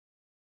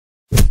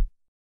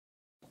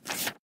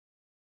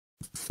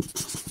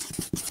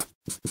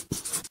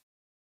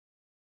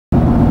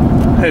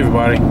Hey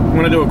everybody, I'm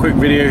going to do a quick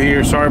video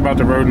here. Sorry about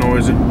the road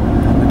noise.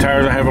 The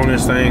tires I have on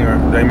this thing,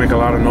 they make a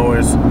lot of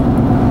noise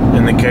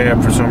in the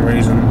cab for some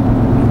reason.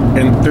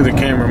 And through the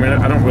camera, I mean,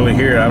 I don't really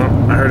hear it.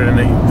 I heard it in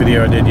the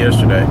video I did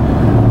yesterday.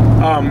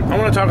 I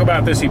want to talk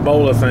about this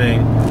Ebola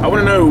thing. I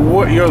want to know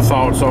what your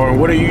thoughts are and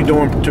what are you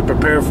doing to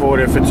prepare for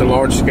it if it's a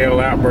large-scale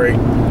outbreak.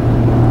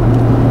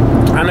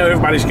 I know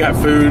everybody's got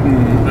food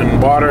and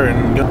water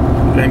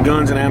and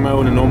guns and ammo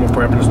and the normal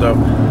prep and stuff.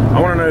 I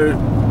want to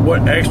know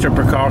what extra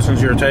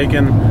precautions you're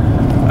taking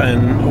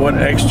and what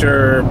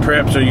extra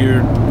preps are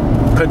you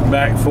putting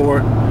back for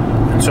it,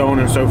 and so on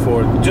and so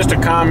forth. Just a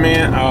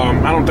comment.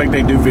 I don't think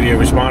they do video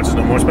responses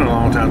no more. It's been a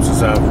long time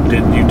since I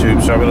did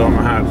YouTube, so I really don't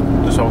know how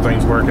this whole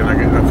thing's working.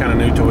 I'm kind of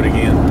new to it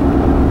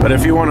again. But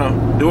if you want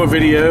to do a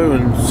video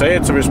and say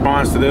it's a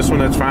response to this one,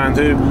 that's fine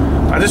too.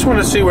 I just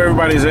want to see where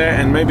everybody's at,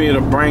 and maybe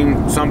it'll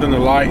bring something to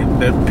light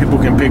that people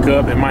can pick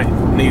up. It might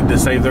need to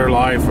save their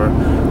life or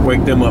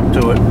wake them up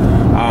to it.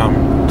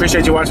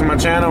 Appreciate you watching my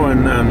channel,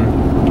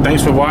 and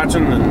thanks for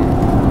watching,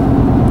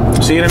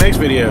 and see you in the next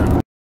video.